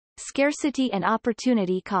Scarcity and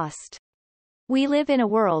opportunity cost. We live in a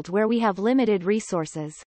world where we have limited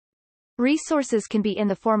resources. Resources can be in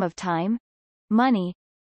the form of time, money,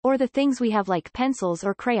 or the things we have like pencils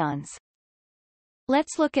or crayons.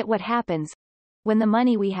 Let's look at what happens when the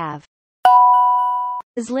money we have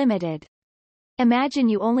is limited. Imagine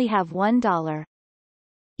you only have $1.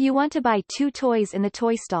 You want to buy 2 toys in the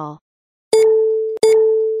toy stall,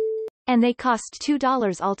 and they cost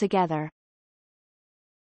 $2 altogether.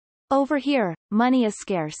 Over here, money is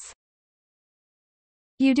scarce.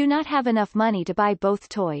 You do not have enough money to buy both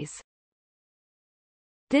toys.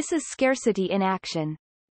 This is scarcity in action.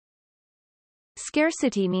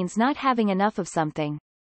 Scarcity means not having enough of something.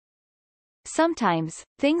 Sometimes,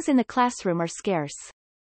 things in the classroom are scarce.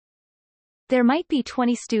 There might be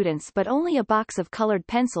 20 students but only a box of colored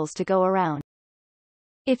pencils to go around.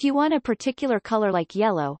 If you want a particular color like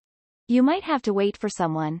yellow, you might have to wait for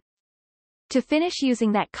someone to finish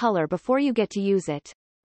using that color before you get to use it.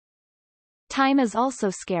 Time is also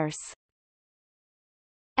scarce.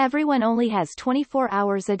 Everyone only has 24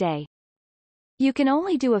 hours a day. You can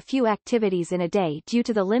only do a few activities in a day due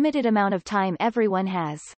to the limited amount of time everyone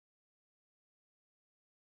has.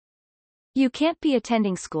 You can't be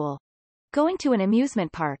attending school, going to an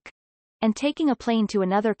amusement park, and taking a plane to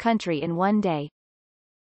another country in one day.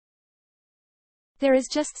 There is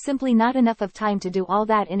just simply not enough of time to do all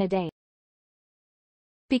that in a day.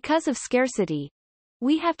 Because of scarcity,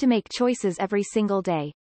 we have to make choices every single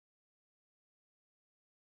day.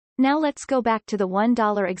 Now let's go back to the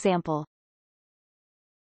 $1 example.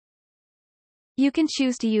 You can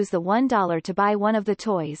choose to use the $1 to buy one of the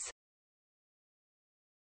toys.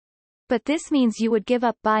 But this means you would give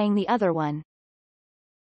up buying the other one.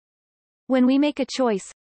 When we make a choice,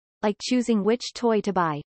 like choosing which toy to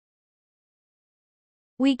buy,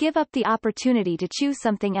 we give up the opportunity to choose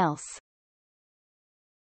something else.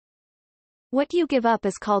 What you give up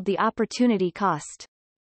is called the opportunity cost.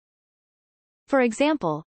 For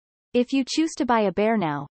example, if you choose to buy a bear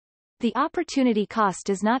now, the opportunity cost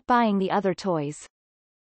is not buying the other toys.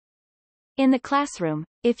 In the classroom,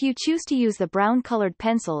 if you choose to use the brown-colored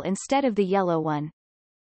pencil instead of the yellow one,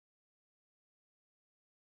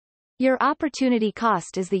 your opportunity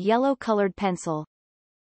cost is the yellow-colored pencil.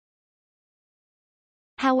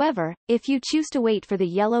 However, if you choose to wait for the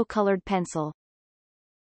yellow-colored pencil,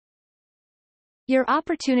 your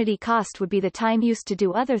opportunity cost would be the time used to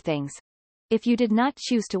do other things, if you did not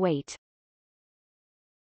choose to wait.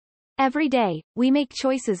 Every day, we make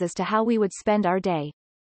choices as to how we would spend our day.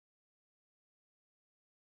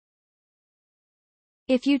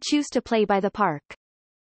 If you choose to play by the park,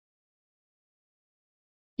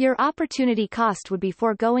 your opportunity cost would be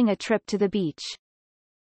foregoing a trip to the beach.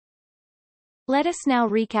 Let us now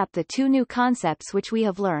recap the 2 new concepts which we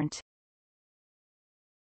have learned.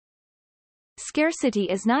 Scarcity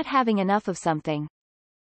is not having enough of something.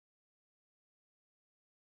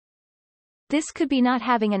 This could be not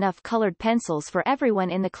having enough colored pencils for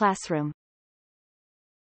everyone in the classroom,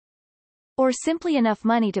 or simply enough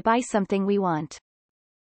money to buy something we want.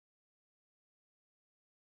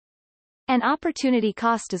 An opportunity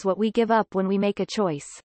cost is what we give up when we make a choice.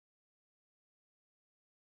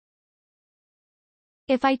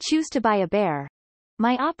 If I choose to buy a bear,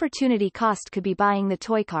 my opportunity cost could be buying the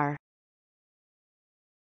toy car.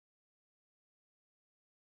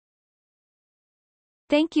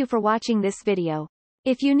 Thank you for watching this video.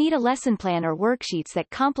 If you need a lesson plan or worksheets that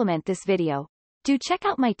complement this video, do check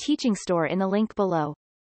out my teaching store in the link below.